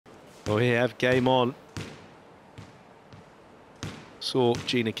Well, we have game on. Saw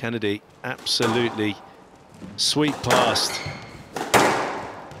Gina Kennedy absolutely sweep past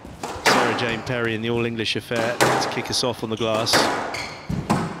Sarah Jane Perry in the All English affair to kick us off on the glass.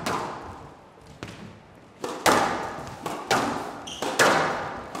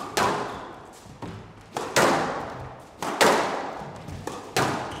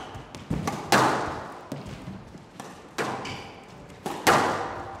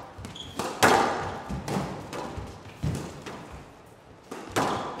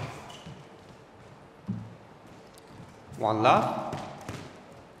 One love.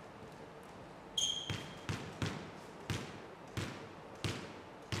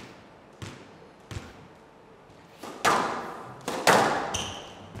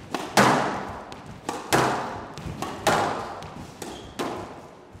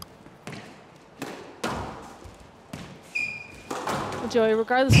 Joey,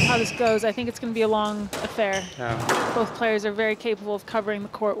 regardless of how this goes, I think it's going to be a long affair. Yeah. Both players are very capable of covering the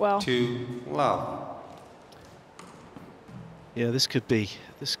court well. 2 love. Yeah, this could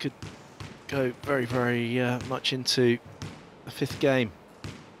go very, very much into a 5th game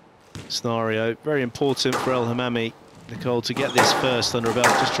scenario. Very important for El Hammamy, Nicole, to get this first under her belt,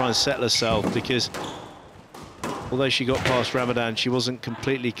 just try and settle herself, because although she got past Ramadan, she wasn't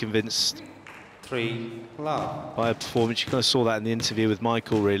completely convinced 3 love. by her performance. You kind of saw that in the interview with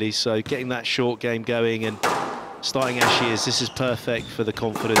Michael, really. So getting that short game going and starting as she is, this is perfect for the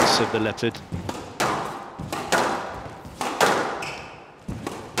confidence of the Leopard.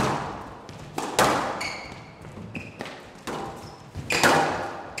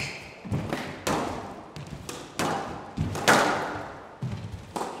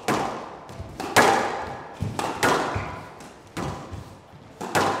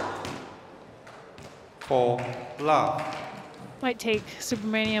 Love. Might take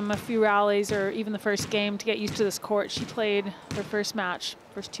Subramaniam a few rallies or even the first game to get used to this court. She played her first 2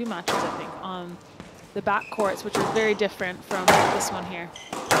 matches, I think, on the back courts, which are very different from this one here.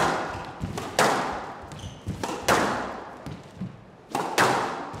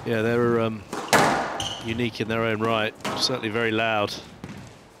 Yeah, they're unique in their own right. Certainly very loud.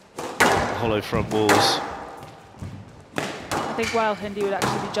 Hollow front walls. I think Wild Hindi would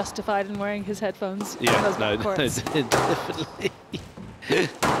actually be justified in wearing his headphones. Yeah, on those no, back courts. definitely.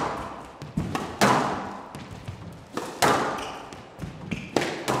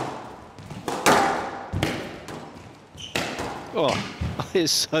 Oh,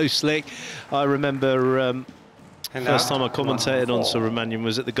 it's so slick. I remember first time I commentated on Subramaniam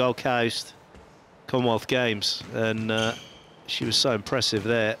was at the Gold Coast Commonwealth Games, and she was so impressive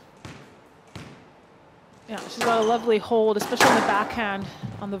there. Yeah, she's got a lovely hold, especially on the backhand,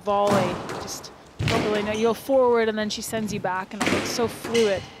 on the volley. Just don't really know. You go forward and then she sends you back, and it's so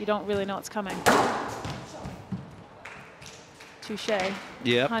fluid. You don't really know what's coming. Touche.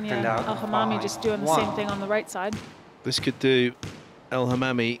 Yeah. Hania El Hammamy just doing the same thing on the right side. This could do El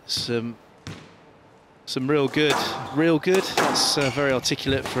Hammamy some real good. Real good. It's very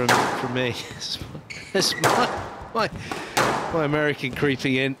articulate from me. It's my American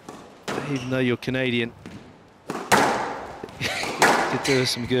creeping in, even though you're Canadian. Could do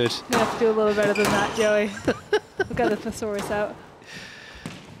us some good. You have to do a little better than that, Joey. We've got the thesaurus out.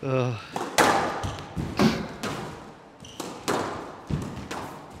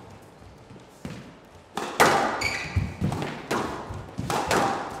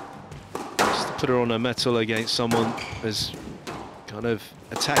 Just to put her on her mettle against someone as kind of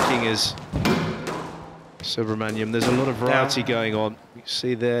attacking as Subramaniam. There's a lot of variety going on. You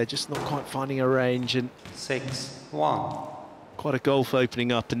see there, just not quite finding a range, and 6-1. quite a gulf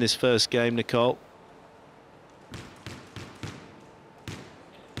opening up in this first game, Nicole.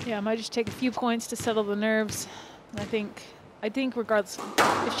 Yeah, it might just take a few points to settle the nerves. I think regardless,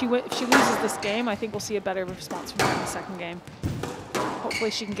 if she loses this game, I think we'll see a better response from her in the second game.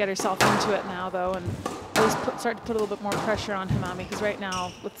 Hopefully she can get herself into it now, though, and at least start to put a little bit more pressure on Hammamy, because right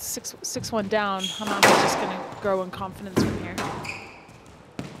now, with 6-1 down, Hammamy's just going to grow in confidence from here.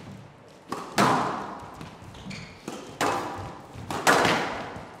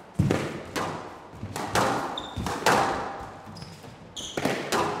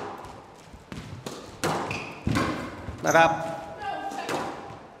 Not up.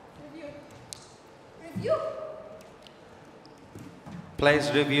 Review.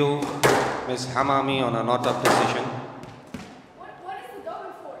 Please review Ms. Hammamy on a not-up decision. What is the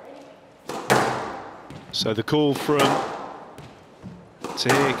double for anyway? So the call from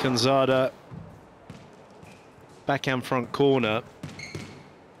Tahir Khanzada, backhand front corner.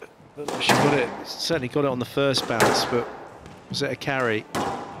 She got it, certainly got it on the first bounce, but was it a carry?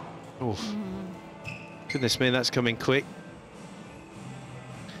 Oh, goodness me, that's coming quick.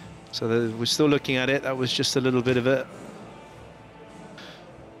 So we're still looking at it. That was just a little bit of it.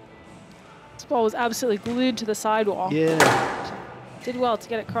 This ball was absolutely glued to the sidewall. Yeah. Did well to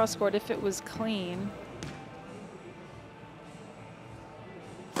get it cross-court if it was clean.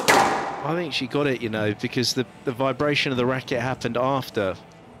 I think she got it, you know, because the vibration of the racket happened after.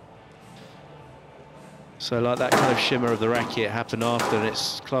 So like that kind of shimmer of the racket happened after, and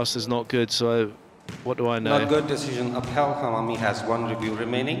it's classed as not good, so what do I know? Not good decision upheld. Hammamy has 1 review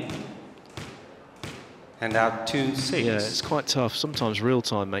remaining. And out 2-6. Yeah, it's quite tough. Sometimes real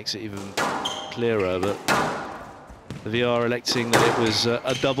time makes it even clearer, but the VR electing that it was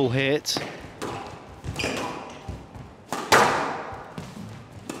a double hit.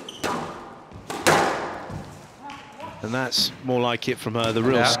 And that's more like it from her, the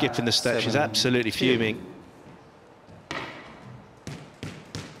real skip in the step. She's absolutely fuming.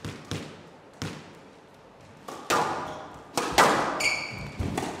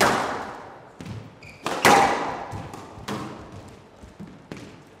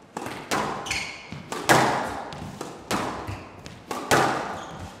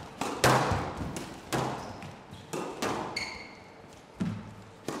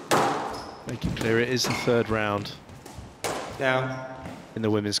 Make it clear, it is the 3rd round. Down. In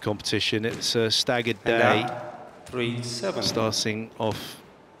the women's competition. It's a staggered day. 3-7. Starting off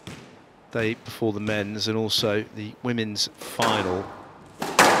day before the men's, and also the women's final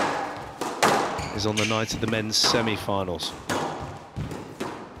is on the night of the men's semi-finals.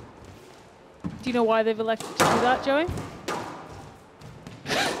 Do you know why they've elected to do that, Joey?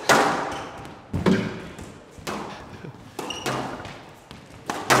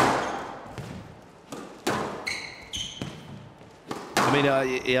 I mean,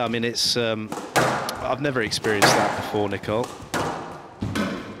 yeah, I mean, it's, I've never experienced that before, Nicole.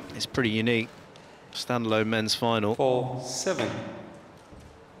 It's pretty unique. Standalone men's final. 4-7.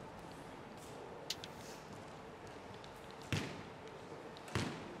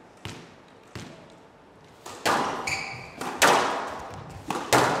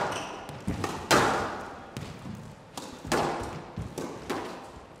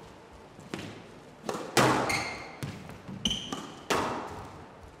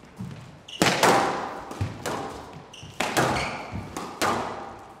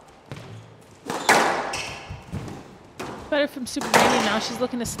 Better from Subramaniam now. She's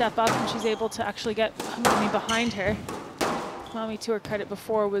looking to step up, and she's able to actually get Hammamy behind her. Hammamy, to her credit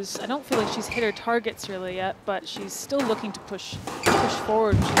before, was, I don't feel like she's hit her targets really yet, but she's still looking to push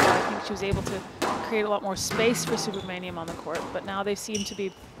forward. I think she was able to create a lot more space for Subramaniam on the court, but now they seem to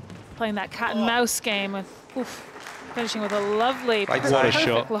be playing that cat and mouse game with, finishing with a lovely, perfect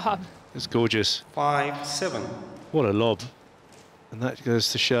shot. lob. It's gorgeous. 5-7. What a lob. And that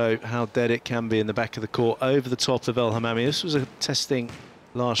goes to show how dead it can be in the back of the court over the top of El Hammamy. This was a testing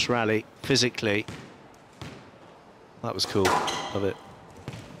last rally physically. That was cool. Love it.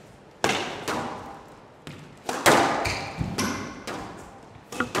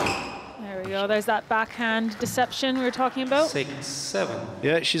 There we go. There's that backhand deception we were talking about. 6-7.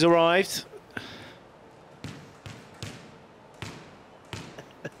 Yeah, she's arrived.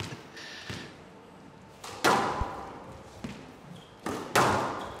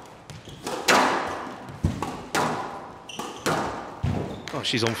 Oh,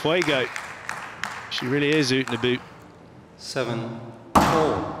 she's on fuego. She really is ootin' a boot.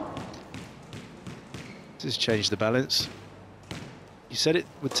 7-4. This has changed the balance. You said it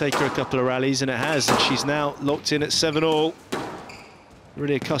would take her a couple of rallies, and it has, and she's now locked in at 7-all.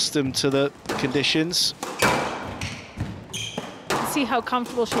 Really accustomed to the conditions. See how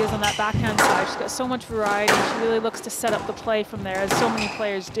comfortable she is on that backhand side. She's got so much variety. She really looks to set up the play from there, as so many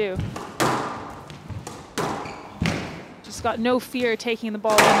players do. She's got no fear taking the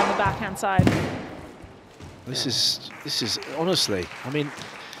ball in on the backhand side. This is honestly, I mean,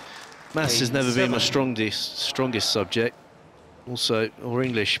 maths has never been my strongest subject, also, or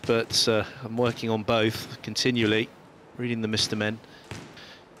English, but I'm working on both continually, reading the Mr. Men.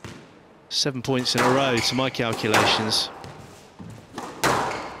 7 points in a row to my calculations.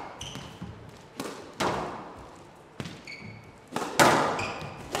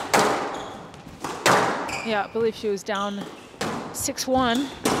 Yeah, I believe she was down 6-1.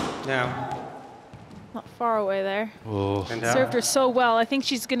 Now. Not far away there. Oh. Served her so well. I think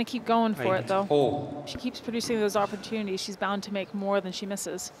she's going to keep going for it, though. 8-4. She keeps producing those opportunities. She's bound to make more than she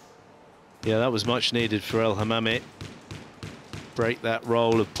misses. Yeah, that was much needed for El Hammamy. Break that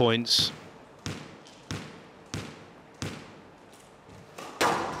roll of points.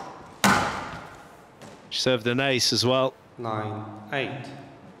 She served an ace as well. 9-8.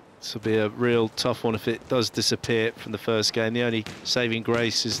 This will be a real tough one if it does disappear from the first game. The only saving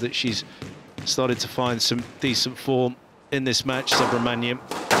grace is that she's started to find some decent form in this match, Subramaniam.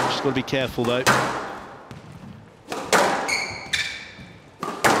 She's got to be careful though.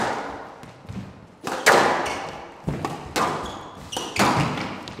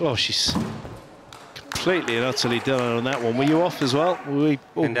 Oh, she's completely and utterly done on that one. Were you off as well? Were we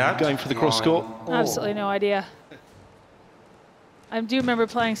all going for the cross court? Absolutely no idea. I do remember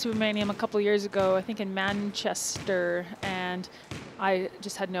playing Subramaniam a couple years ago, I think in Manchester, and I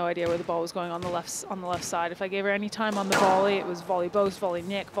just had no idea where the ball was going on the left side. If I gave her any time on the volley, it was volley boast, volley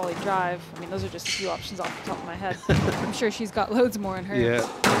nick, volley drive. I mean, those are just a few options off the top of my head. I'm sure she's got loads more in hers.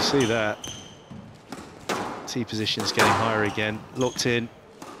 Yeah, you see that. T position's getting higher again, locked in.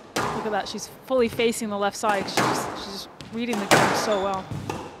 Look at that, she's fully facing the left side. She's just reading the game so well.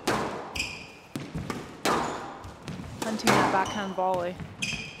 Hunting that backhand volley.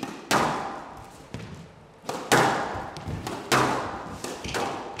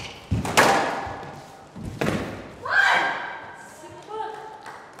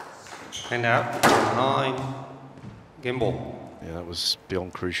 And out, 9, game ball. Yeah, that was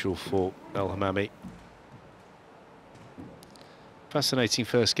beyond crucial for El Hammamy. Fascinating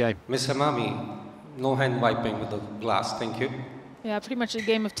first game. Miss Hammamy, no hand wiping with the glass, thank you. Yeah, pretty much a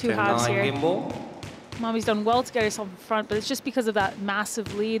game of two halves here. Game ball. Mommy's done well to get herself in front, but it's just because of that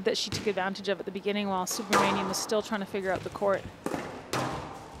massive lead that she took advantage of at the beginning while Subramaniam was still trying to figure out the court.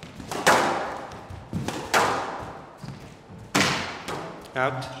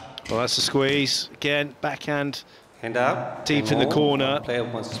 Out. Well, that's a squeeze. Again, backhand. Hand up. Deep in the corner. Player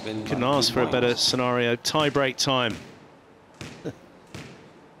must win. Couldn't ask for a better scenario. Tie break time.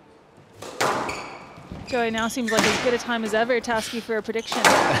 Joey, now seems like as good a time as ever to ask you for a prediction.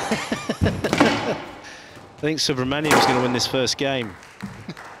 I think Subramaniam's going to win this first game.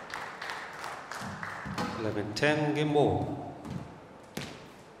 11-10, game ball.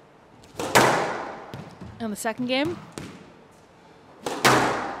 And the second game?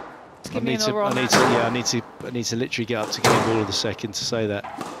 I need to literally get up to game ball of the second to say that.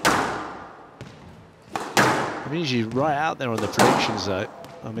 I'm usually right out there on the predictions though.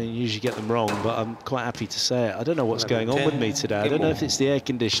 I mean, you usually get them wrong, but I'm quite happy to say it. I don't know what's going on with me today. I don't know if it's the air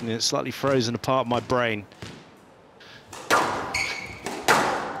conditioning. It's slightly frozen apart my brain.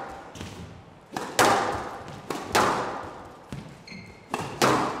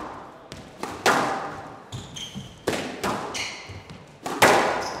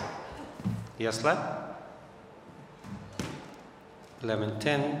 Yes, lad.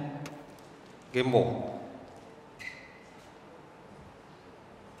 11-10, game ball.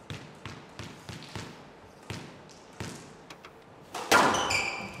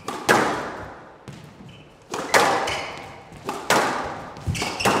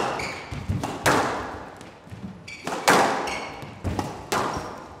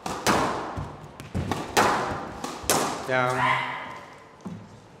 Down.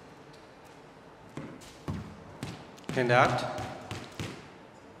 And out.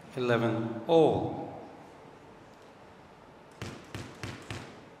 11 all.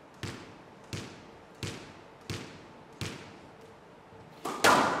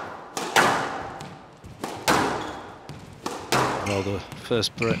 Well, the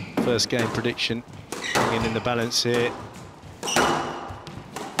first game prediction hanging in the balance here.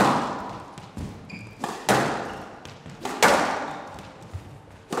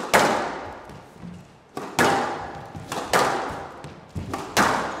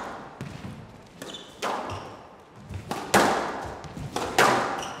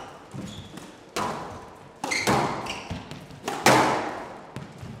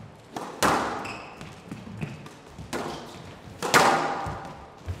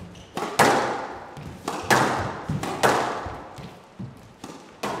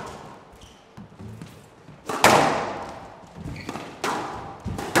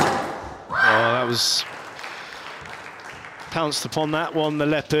 Was pounced upon that one, the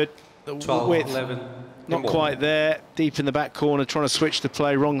leopard. The 12, width 11, not quite there, deep in the back corner, trying to switch the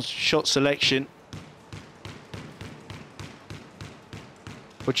play, wrong shot selection.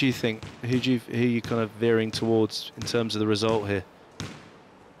 What do you think? Who are you kind of veering towards in terms of the result here?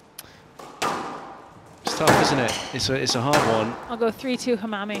 It's tough, isn't it? It's a hard one. I'll go 3-2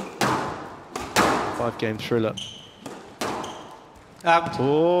 Hammamy. 5-game thriller. Out.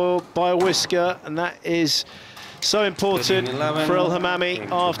 Oh, by a whisker, and that is so important for El Hammamy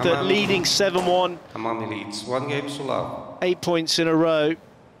after leading 7-1. Hammamy leads 1 game to love. 8 points in a row,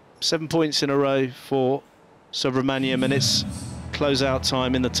 7 points in a row for Subramaniam, and it's close-out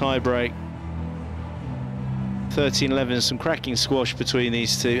time in the tie break. 13-11, some cracking squash between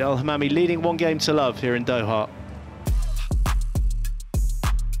these two. El Hammamy leading 1 game to love here in Doha.